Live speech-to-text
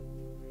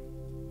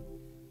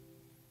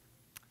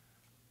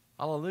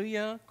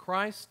Hallelujah,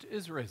 Christ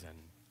is risen.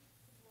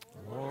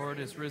 The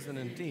Lord is risen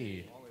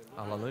indeed.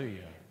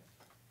 Hallelujah.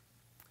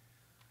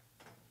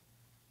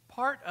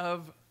 Part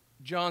of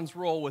John's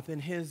role within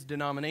his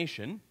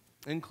denomination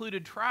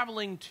included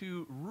traveling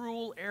to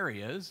rural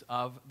areas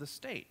of the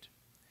state.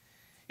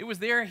 It was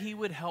there he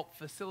would help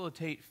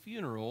facilitate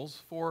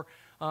funerals for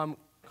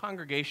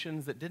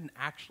congregations that didn't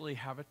actually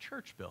have a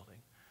church building.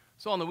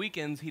 So on the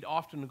weekends, he'd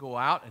often go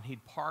out and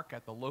he'd park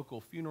at the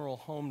local funeral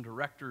home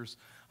director's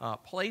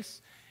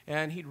place,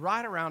 and he'd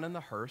ride around in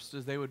the hearse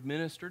as they would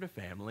minister to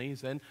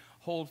families and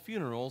hold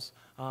funerals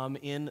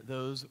in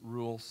those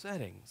rural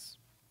settings.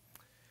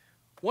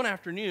 One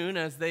afternoon,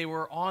 as they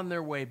were on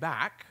their way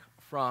back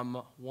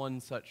from one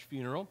such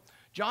funeral,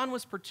 John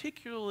was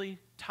particularly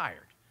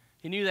tired.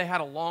 He knew they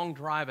had a long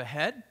drive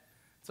ahead,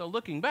 so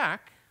looking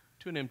back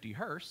to an empty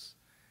hearse,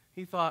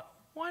 he thought,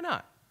 why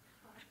not?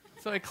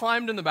 So he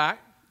climbed in the back,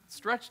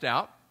 stretched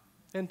out,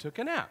 and took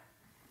a nap.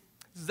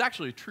 This is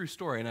actually a true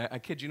story, and I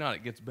kid you not,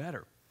 it gets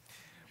better.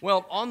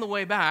 Well, on the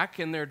way back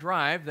in their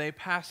drive, they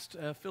passed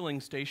a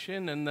filling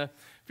station, and the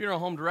funeral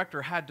home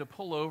director had to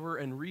pull over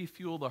and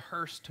refuel the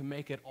hearse to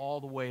make it all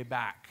the way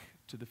back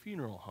to the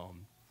funeral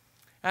home.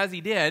 As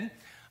he did,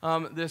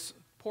 this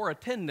poor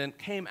attendant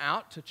came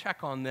out to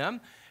check on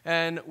them,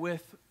 and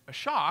with a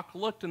shock,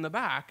 looked in the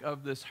back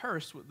of this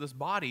hearse with this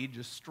body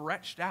just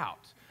stretched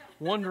out,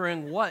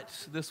 wondering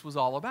what this was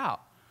all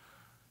about.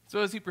 So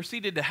as he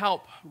proceeded to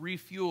help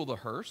refuel the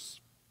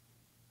hearse,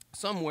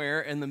 somewhere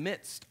in the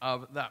midst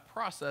of that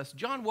process,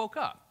 John woke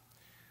up.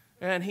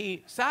 And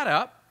he sat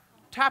up,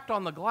 tapped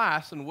on the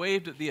glass, and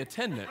waved at the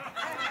attendant.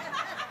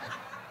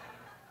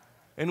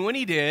 And when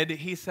he did,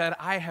 he said,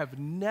 "I have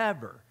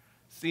never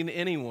seen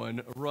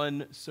anyone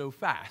run so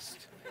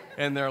fast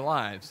in their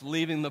lives,"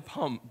 leaving the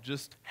pump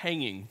just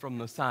hanging from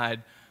the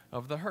side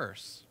of the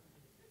hearse.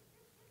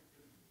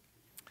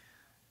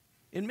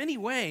 In many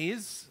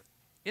ways,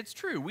 it's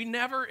true. We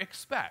never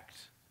expect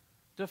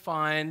to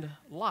find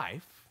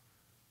life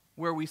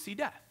where we see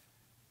death.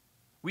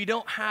 We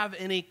don't have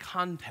any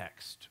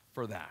context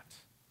for that.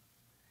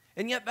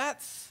 And yet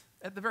that's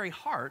at the very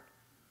heart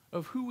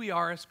of who we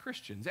are as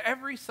Christians.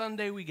 Every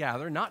Sunday we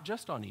gather, not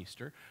just on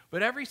Easter,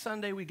 but every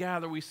Sunday we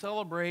gather, we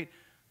celebrate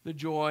the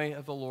joy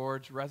of the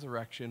Lord's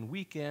resurrection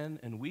week in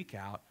and week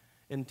out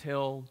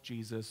until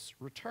Jesus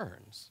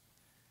returns.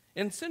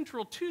 And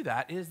central to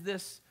that is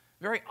this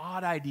very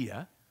odd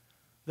idea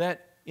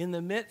that in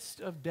the midst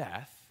of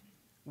death,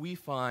 we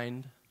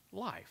find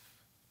life.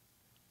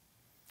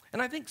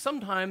 And I think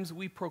sometimes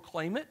we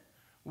proclaim it,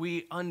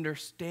 we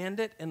understand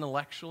it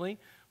intellectually,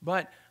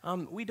 but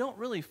we don't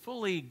really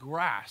fully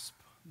grasp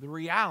the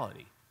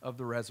reality of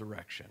the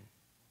resurrection.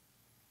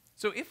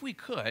 So if we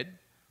could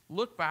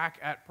look back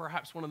at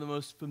perhaps one of the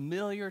most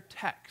familiar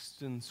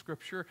texts in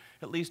Scripture,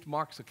 at least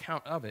Mark's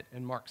account of it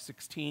in Mark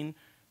 16,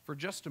 for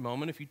just a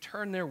moment. If you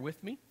turn there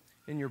with me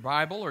in your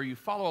Bible or you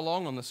follow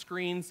along on the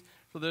screens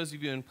for those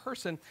of you in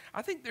person,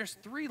 I think there's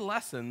 3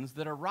 lessons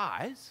that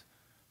arise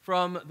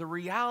from the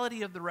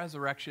reality of the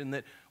resurrection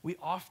that we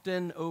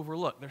often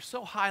overlook. They're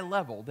so high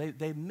level,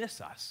 they miss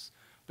us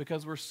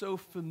because we're so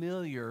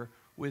familiar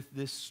with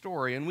this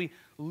story, and we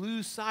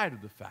lose sight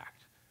of the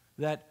fact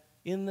that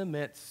in the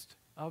midst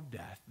of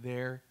death,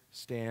 there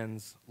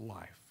stands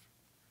life.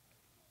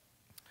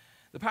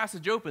 The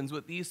passage opens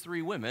with these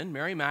 3 women,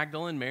 Mary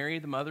Magdalene, Mary,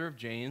 the mother of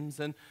James,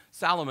 and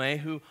Salome,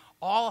 who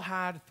all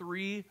had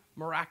 3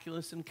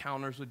 miraculous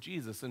encounters with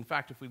Jesus. In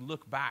fact, if we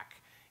look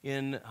back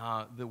in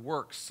the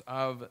works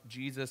of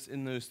Jesus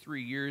in those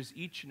 3 years,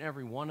 each and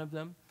every one of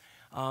them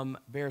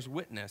bears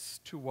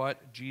witness to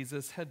what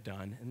Jesus had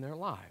done in their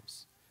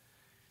lives.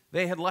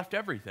 They had left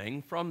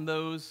everything from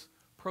those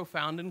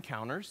profound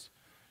encounters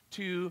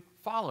to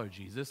follow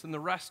Jesus in the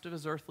rest of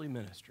his earthly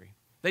ministry.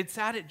 They'd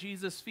sat at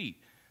Jesus'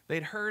 feet.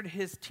 They'd heard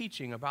his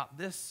teaching about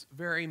this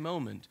very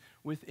moment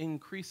with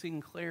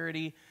increasing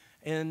clarity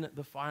in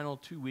the final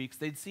 2 weeks.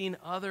 They'd seen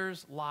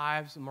others'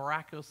 lives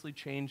miraculously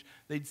change.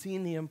 They'd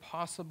seen the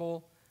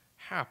impossible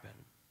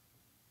happen.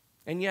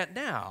 And yet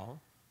now,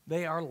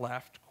 they are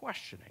left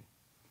questioning.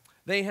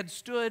 They had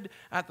stood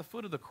at the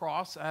foot of the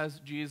cross as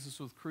Jesus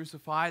was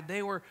crucified.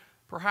 They were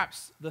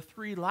perhaps the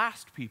 3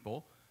 last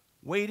people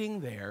waiting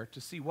there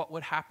to see what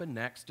would happen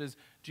next as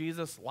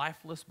Jesus'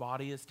 lifeless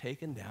body is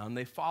taken down.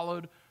 They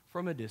followed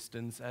from a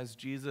distance as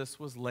Jesus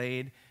was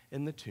laid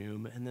in the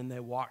tomb, and then they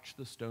watched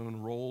the stone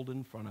rolled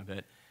in front of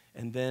it,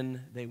 and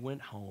then they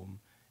went home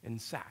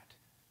and sat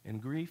in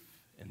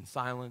grief, in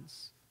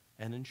silence,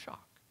 and in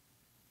shock.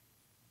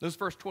 Those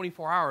first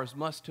 24 hours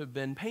must have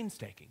been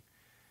painstaking.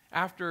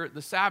 After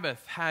the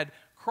Sabbath had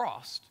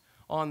crossed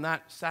on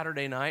that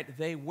Saturday night,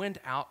 they went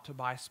out to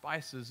buy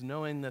spices,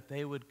 knowing that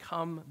they would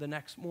come the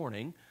next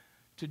morning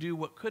to do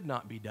what could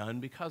not be done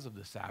because of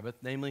the Sabbath,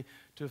 namely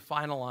to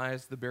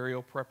finalize the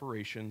burial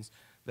preparations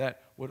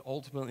that would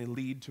ultimately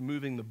lead to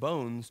moving the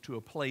bones to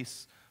a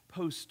place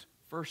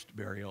post-first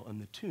burial in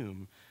the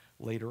tomb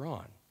later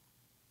on.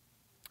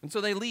 And so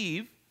they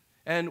leave,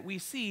 and we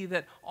see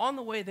that on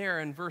the way there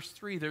in verse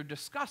 3, they're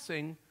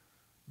discussing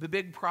the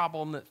big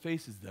problem that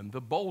faces them,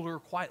 the boulder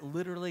quite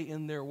literally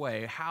in their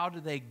way. How do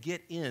they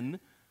get in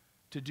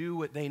to do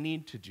what they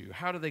need to do?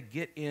 How do they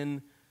get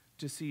in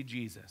to see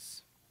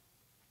Jesus?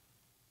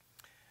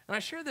 And I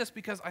share this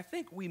because I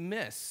think we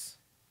miss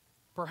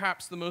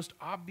perhaps the most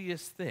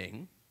obvious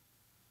thing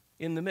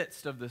in the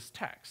midst of this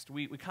text.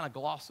 We kind of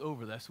gloss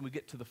over this and we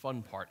get to the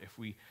fun part if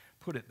we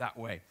put it that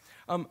way.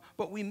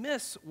 But we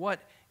miss what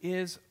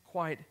is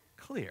quite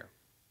clear.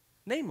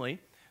 Namely,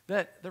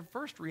 that the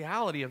first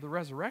reality of the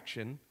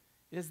resurrection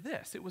is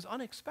this: it was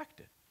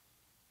unexpected.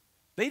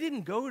 They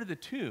didn't go to the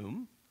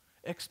tomb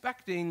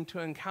expecting to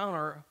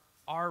encounter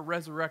our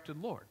resurrected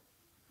Lord.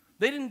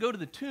 They didn't go to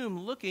the tomb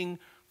looking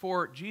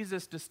for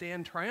Jesus to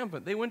stand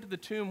triumphant. They went to the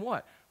tomb,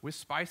 what? With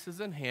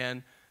spices in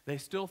hand. They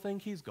still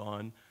think he's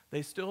gone.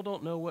 They still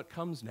don't know what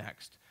comes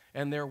next.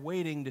 And they're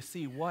waiting to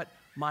see what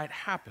might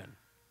happen.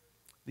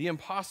 The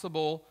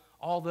impossible,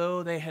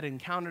 although they had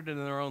encountered it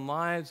in their own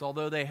lives,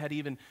 although they had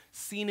even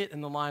seen it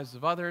in the lives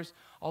of others,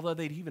 although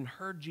they'd even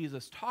heard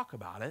Jesus talk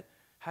about it,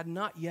 had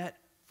not yet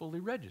fully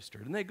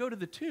registered. And they go to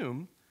the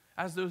tomb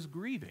as those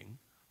grieving,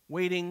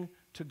 waiting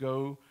to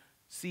go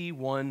see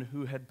one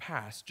who had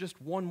passed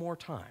just one more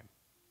time.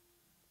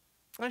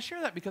 And I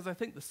share that because I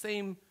think the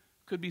same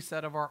could be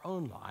said of our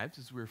own lives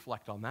as we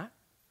reflect on that.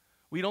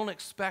 We don't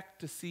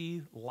expect to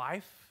see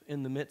life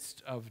in the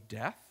midst of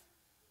death.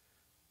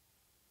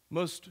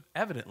 Most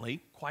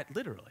evidently, quite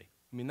literally.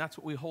 I mean, that's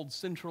what we hold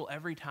central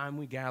every time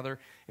we gather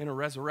in a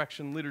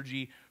resurrection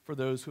liturgy for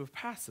those who have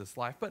passed this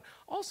life. But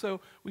also,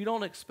 we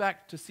don't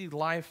expect to see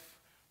life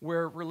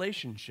where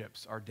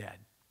relationships are dead.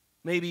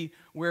 Maybe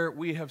where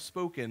we have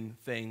spoken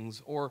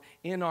things, or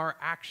in our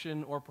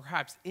action, or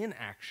perhaps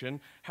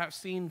inaction, have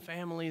seen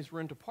families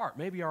rent apart.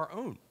 Maybe our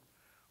own,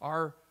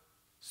 our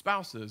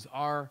spouses,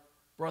 our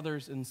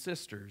brothers and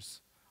sisters,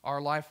 our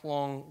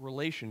lifelong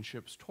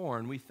relationships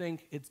torn. We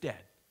think it's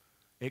dead.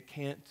 It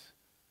can't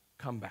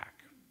come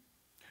back.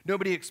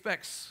 Nobody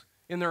expects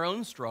in their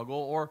own struggle,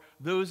 or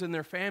those in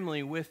their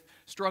family with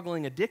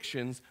struggling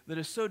addictions, that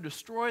has so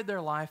destroyed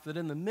their life that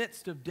in the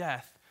midst of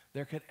death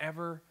there could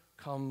ever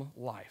come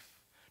life.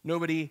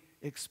 Nobody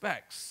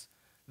expects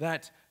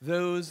that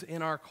those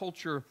in our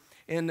culture,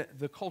 in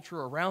the culture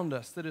around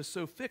us that is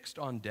so fixed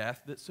on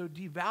death, that so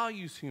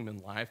devalues human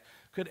life,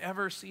 could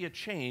ever see a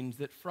change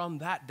that from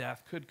that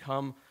death could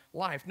come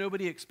life.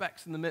 Nobody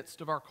expects in the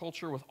midst of our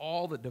culture with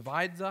all that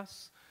divides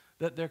us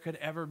that there could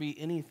ever be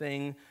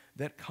anything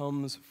that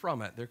comes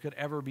from it. There could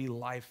ever be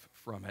life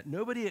from it.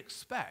 Nobody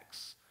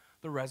expects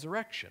the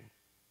resurrection.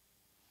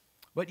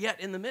 But yet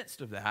in the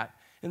midst of that,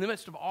 in the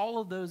midst of all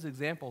of those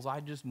examples I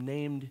just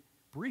named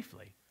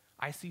briefly,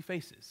 I see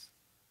faces.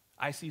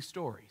 I see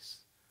stories.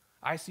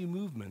 I see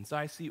movements.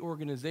 I see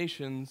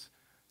organizations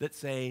that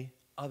say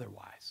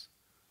otherwise.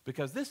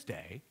 Because this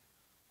day,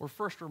 we're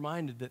first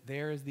reminded that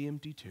there is the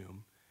empty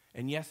tomb,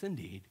 and yes,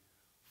 indeed,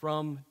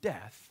 from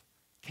death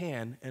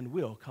can and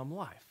will come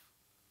life,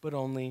 but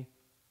only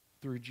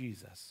through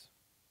Jesus.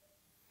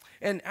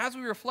 And as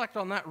we reflect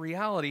on that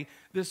reality,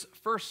 this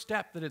first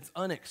step that it's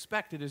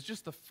unexpected is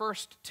just the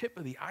first tip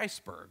of the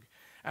iceberg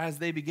as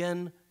they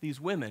begin, these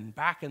women,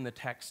 back in the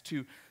text,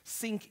 to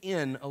sink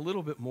in a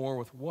little bit more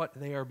with what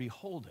they are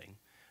beholding.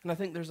 And I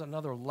think there's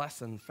another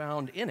lesson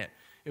found in it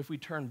if we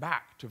turn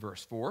back to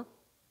verse 4.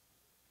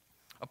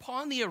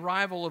 Upon the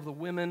arrival of the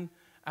women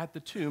at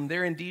the tomb,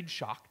 they're indeed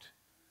shocked.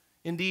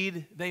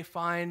 Indeed, they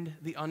find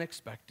the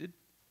unexpected.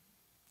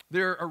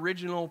 Their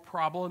original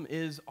problem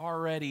is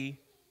already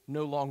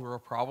no longer a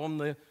problem.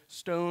 The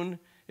stone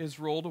is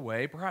rolled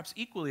away. Perhaps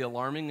equally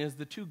alarming is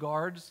the two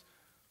guards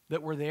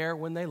that were there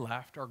when they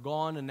left are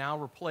gone and now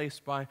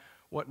replaced by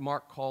what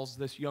Mark calls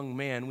this young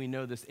man. We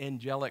know this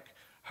angelic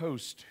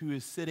host who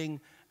is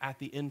sitting at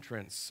the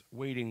entrance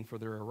waiting for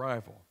their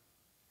arrival.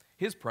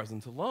 His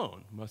presence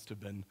alone must have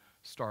been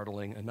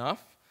startling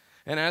enough.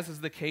 And as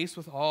is the case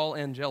with all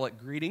angelic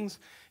greetings,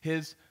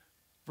 his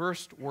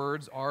first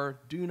words are,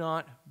 "Do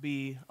not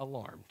be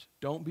alarmed.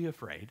 Don't be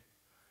afraid.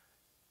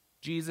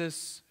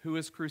 Jesus, who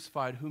is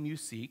crucified, whom you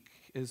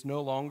seek, is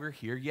no longer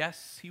here.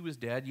 Yes, he was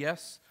dead.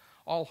 Yes,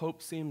 all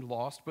hope seemed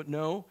lost. But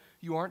no,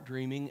 you aren't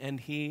dreaming, and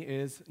he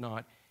is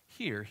not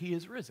here. He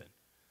is risen,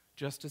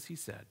 just as he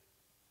said.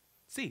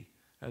 See,"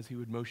 as he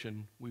would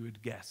motion, we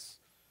would guess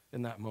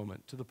in that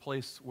moment, to the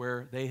place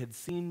where they had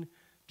seen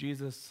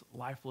Jesus'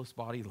 lifeless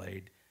body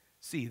laid.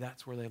 See,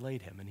 that's where they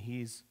laid him, and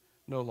he's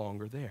no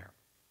longer there.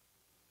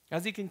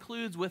 As he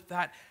concludes with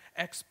that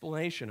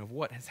explanation of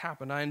what has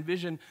happened, I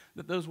envision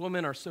that those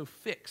women are so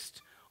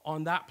fixed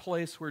on that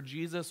place where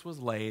Jesus was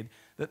laid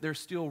that they're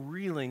still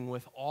reeling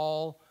with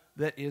all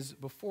that is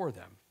before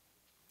them.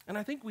 And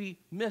I think we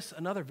miss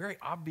another very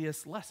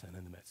obvious lesson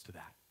in the midst of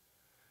that.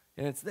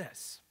 And it's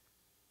this: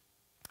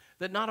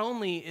 that not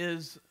only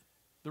is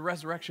the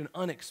resurrection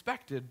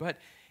unexpected, but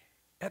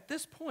at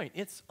this point,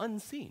 it's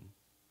unseen.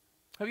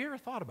 Have you ever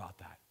thought about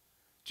that?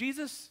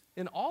 Jesus,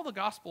 in all the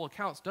gospel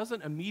accounts,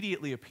 doesn't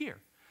immediately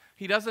appear.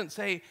 He doesn't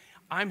say,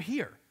 "I'm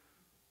here."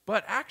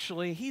 But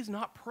actually, he's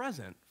not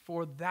present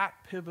for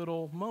that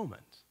pivotal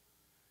moment.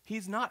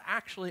 He's not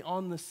actually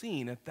on the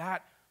scene at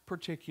that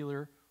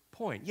particular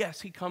point.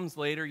 Yes, he comes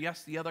later.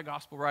 Yes, the other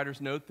gospel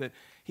writers note that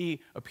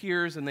he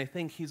appears and they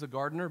think he's a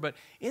gardener. But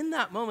in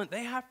that moment,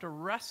 they have to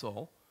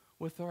wrestle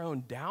with their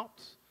own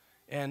doubts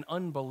and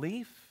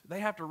unbelief. They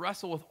have to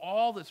wrestle with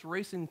all that's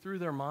racing through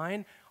their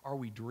mind. Are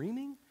we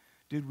dreaming?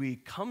 Did we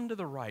come to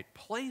the right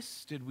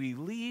place? Did we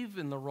leave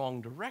in the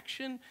wrong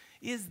direction?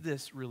 Is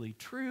this really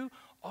true?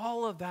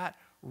 All of that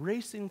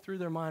racing through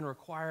their mind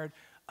required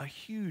a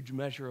huge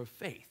measure of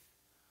faith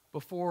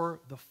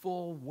before the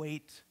full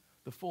weight,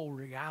 the full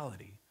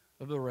reality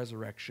of the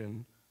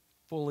resurrection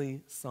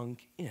fully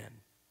sunk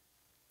in.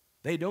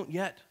 They don't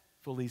yet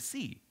fully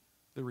see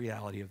the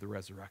reality of the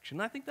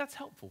resurrection. I think that's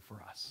helpful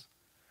for us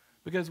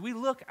because we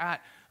look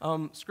at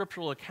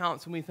scriptural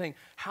accounts and we think,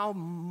 how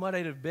might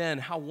it have been,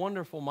 how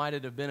wonderful might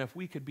it have been if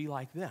we could be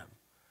like them?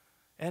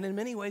 And in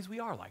many ways, we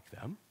are like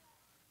them.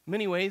 In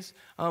many ways,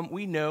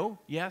 we know,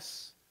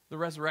 yes, the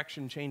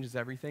resurrection changes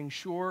everything.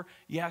 Sure,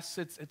 yes,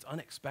 it's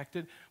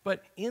unexpected.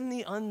 But in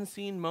the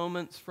unseen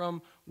moments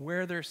from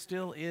where there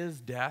still is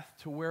death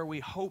to where we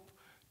hope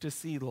to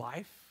see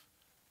life,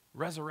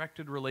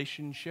 resurrected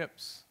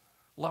relationships,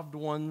 loved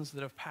ones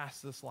that have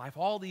passed this life,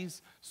 all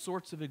these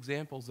sorts of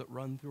examples that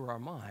run through our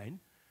mind,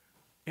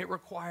 it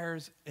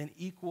requires an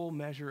equal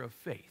measure of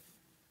faith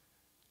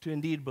to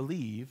indeed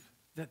believe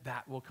that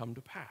that will come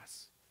to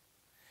pass.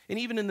 And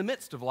even in the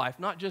midst of life,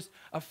 not just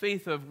a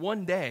faith of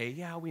one day,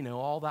 yeah, we know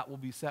all that will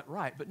be set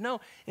right. But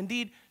no,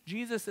 indeed,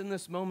 Jesus in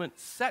this moment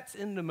sets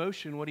into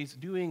motion what he's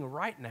doing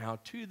right now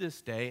to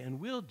this day and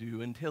will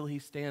do until he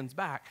stands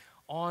back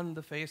on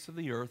the face of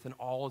the earth and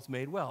all is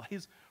made well.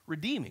 He's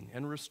redeeming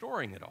and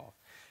restoring it all.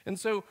 And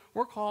so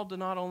we're called to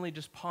not only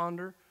just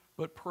ponder,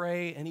 but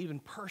pray and even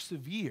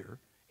persevere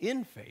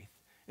in faith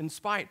in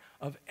spite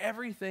of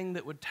everything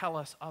that would tell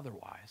us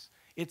otherwise.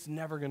 It's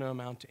never going to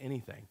amount to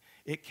anything.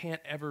 It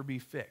can't ever be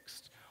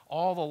fixed.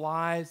 All the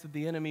lies that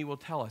the enemy will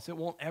tell us, it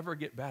won't ever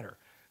get better.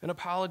 An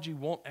apology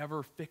won't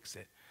ever fix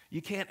it.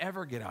 You can't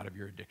ever get out of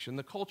your addiction.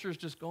 The culture is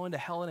just going to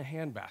hell in a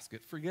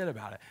handbasket. Forget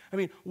about it. I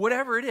mean,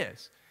 whatever it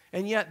is.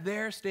 And yet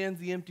there stands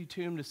the empty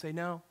tomb to say,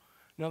 no,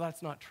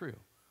 that's not true.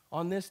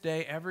 On this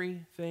day,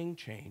 everything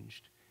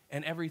changed,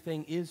 and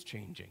everything is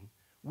changing.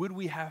 Would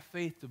we have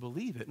faith to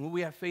believe it? And would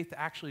we have faith to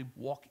actually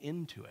walk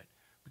into it?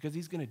 Because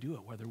he's going to do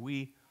it, whether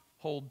we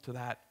hold to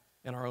that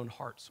in our own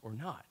hearts or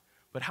not.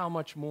 But how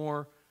much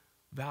more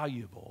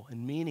valuable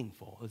and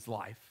meaningful is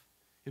life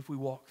if we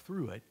walk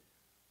through it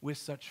with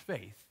such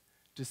faith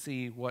to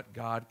see what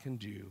God can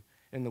do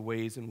in the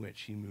ways in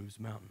which he moves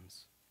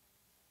mountains.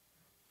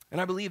 And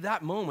I believe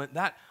that moment,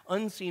 that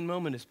unseen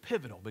moment, is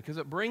pivotal because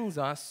it brings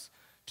us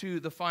to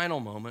the final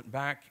moment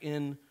back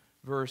in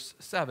verse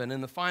 7,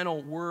 in the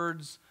final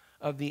words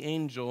of the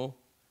angel,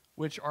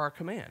 which are a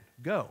command.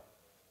 Go.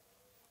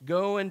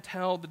 Go and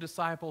tell the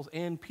disciples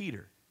and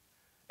Peter,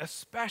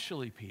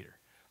 especially Peter.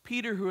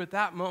 Peter, who at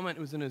that moment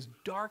was in his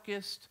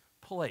darkest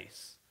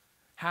place,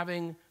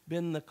 having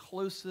been the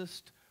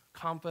closest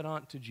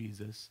confidant to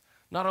Jesus.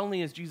 Not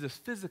only is Jesus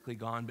physically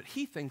gone, but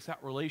he thinks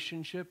that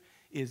relationship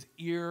is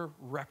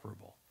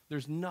irreparable.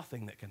 There's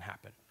nothing that can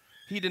happen.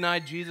 He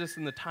denied Jesus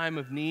in the time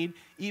of need,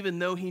 even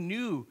though he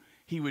knew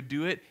he would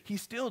do it. He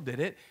still did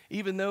it,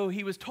 even though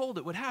he was told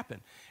it would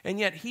happen. And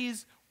yet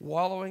he's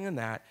wallowing in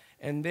that.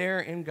 And there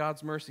in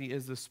God's mercy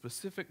is the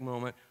specific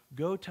moment.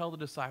 Go tell the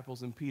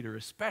disciples and Peter,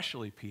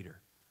 especially Peter,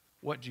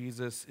 what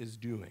Jesus is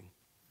doing.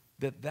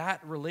 That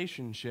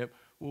relationship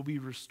will be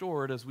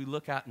restored as we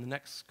look at in the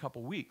next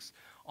couple weeks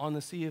on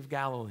the Sea of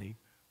Galilee,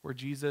 where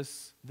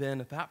Jesus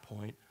then at that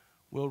point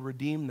will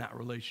redeem that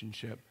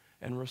relationship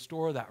and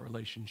restore that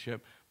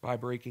relationship by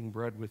breaking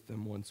bread with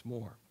them once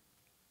more.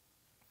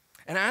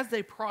 And as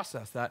they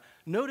process that,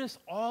 notice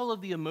all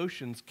of the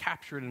emotions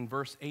captured in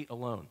verse 8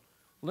 alone.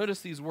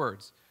 Notice these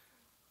words.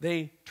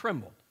 They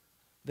trembled.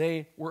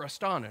 They were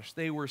astonished.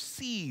 They were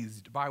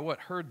seized by what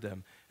heard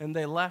them, and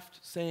they left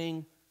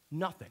saying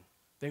nothing.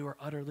 They were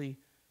utterly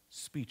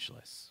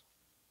speechless.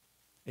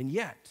 And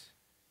yet,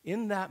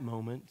 in that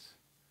moment,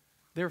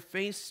 they're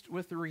faced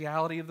with the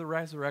reality of the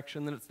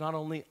resurrection, that it's not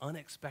only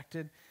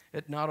unexpected,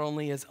 it not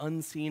only is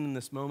unseen in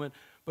this moment,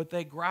 but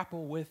they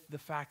grapple with the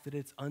fact that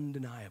it's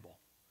undeniable.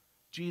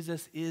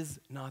 Jesus is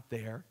not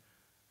there.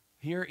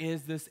 Here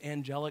is this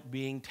angelic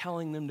being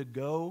telling them to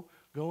go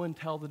and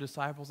tell the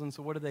disciples. And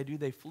so what do?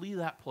 They flee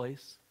that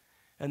place,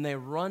 and they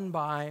run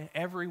by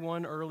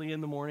everyone early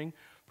in the morning,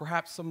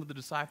 perhaps some of the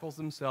disciples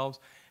themselves,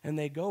 and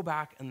they go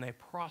back and they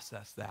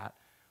process that.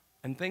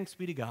 And thanks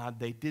be to God,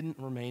 they didn't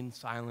remain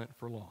silent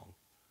for long,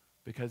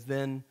 because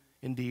then,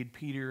 indeed,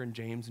 Peter and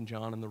James and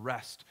John and the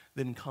rest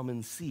then come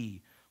and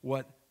see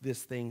what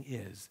this thing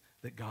is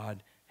that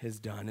God has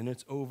done. And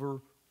it's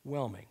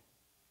overwhelming.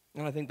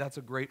 And I think that's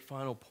a great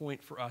final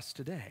point for us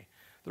today.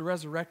 The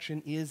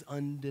resurrection is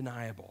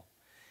undeniable.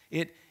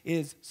 It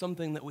is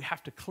something that we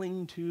have to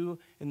cling to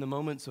in the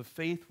moments of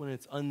faith when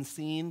it's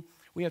unseen.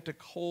 We have to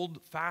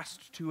hold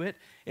fast to it.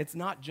 It's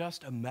not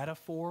just a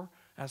metaphor,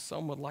 as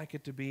some would like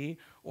it to be,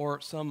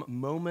 or some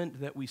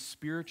moment that we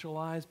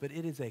spiritualize, but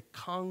it is a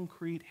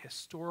concrete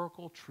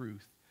historical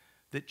truth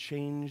that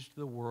changed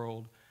the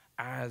world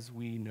as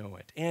we know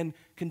it and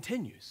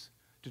continues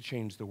to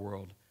change the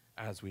world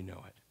as we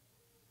know it.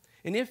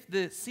 And if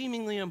the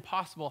seemingly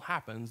impossible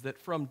happens, that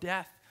from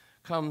death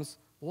comes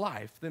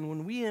life, then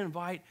when we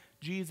invite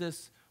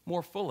Jesus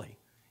more fully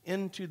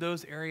into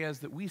those areas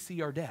that we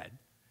see are dead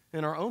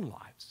in our own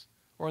lives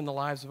or in the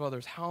lives of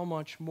others, how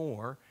much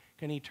more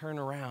can he turn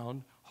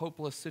around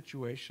hopeless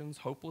situations,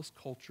 hopeless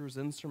cultures,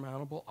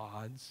 insurmountable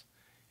odds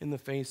in the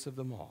face of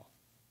them all?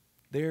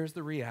 There's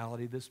the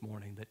reality this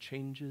morning that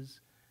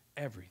changes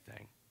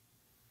everything.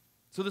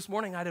 So this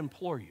morning I'd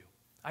implore you,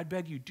 I'd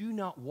beg you, do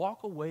not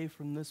walk away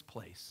from this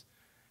place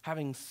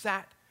having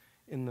sat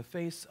in the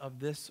face of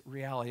this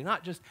reality.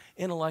 Not just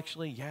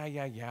intellectually,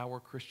 yeah, we're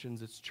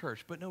Christians, it's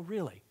church, but no,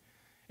 really.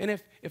 And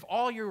if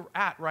all you're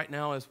at right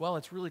now is, well,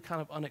 it's really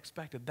kind of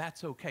unexpected,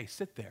 that's okay.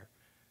 Sit there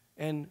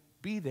and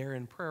be there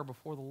in prayer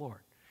before the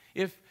Lord.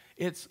 If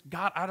it's,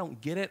 God, I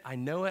don't get it, I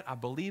know it, I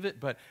believe it,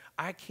 but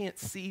I can't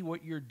see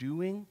what you're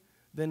doing,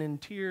 then in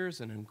tears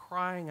and in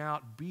crying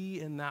out, be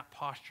in that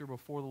posture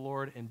before the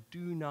Lord and do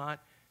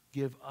not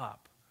give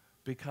up,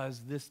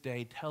 because this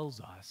day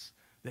tells us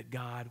that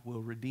God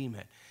will redeem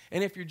it.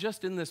 And if you're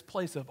just in this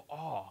place of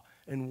awe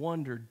and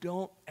wonder,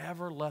 don't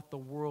ever let the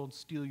world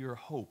steal your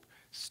hope.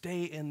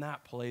 Stay in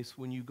that place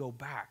when you go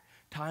back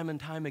time and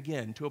time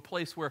again to a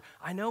place where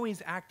I know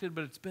he's acted,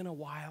 but it's been a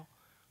while.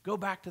 Go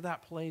back to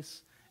that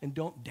place and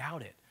don't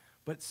doubt it,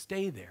 but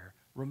stay there.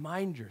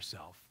 Remind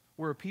yourself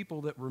we're a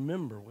people that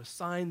remember with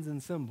signs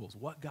and symbols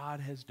what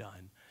God has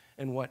done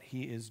and what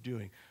he is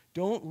doing.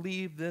 Don't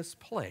leave this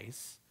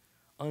place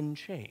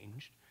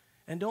unchanged.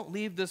 And don't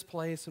leave this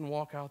place and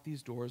walk out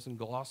these doors and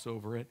gloss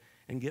over it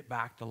and get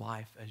back to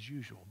life as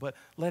usual. But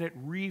let it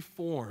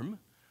reform,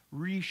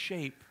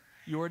 reshape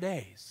your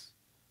days.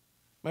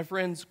 My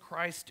friends,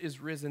 Christ is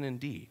risen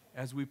indeed,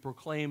 as we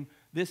proclaim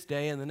this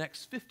day and the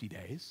next 50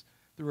 days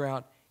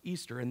throughout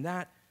Easter. And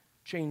that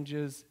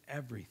changes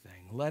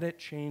everything. Let it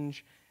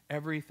change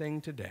everything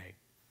today.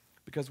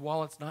 Because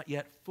while it's not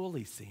yet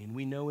fully seen,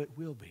 we know it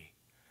will be.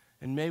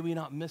 And may we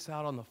not miss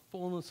out on the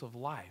fullness of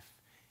life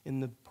in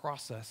the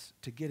process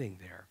to getting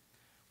there,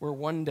 where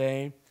one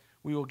day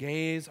we will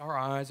gaze our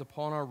eyes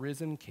upon our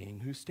risen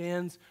King, who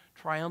stands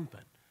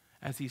triumphant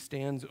as he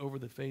stands over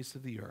the face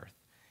of the earth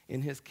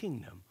in his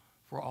kingdom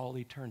for all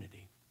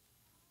eternity.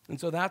 And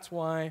so that's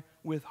why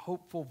with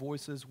hopeful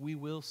voices we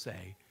will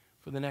say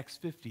for the next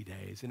 50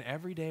 days, and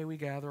every day we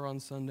gather on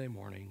Sunday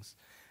mornings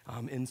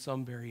in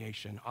some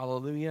variation,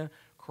 Alleluia,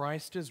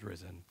 Christ is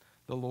risen,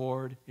 the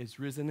Lord is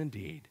risen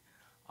indeed,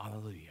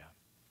 Alleluia.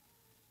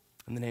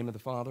 In the name of the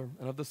Father,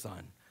 and of the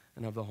Son,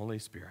 and of the Holy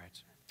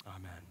Spirit.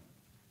 Amen.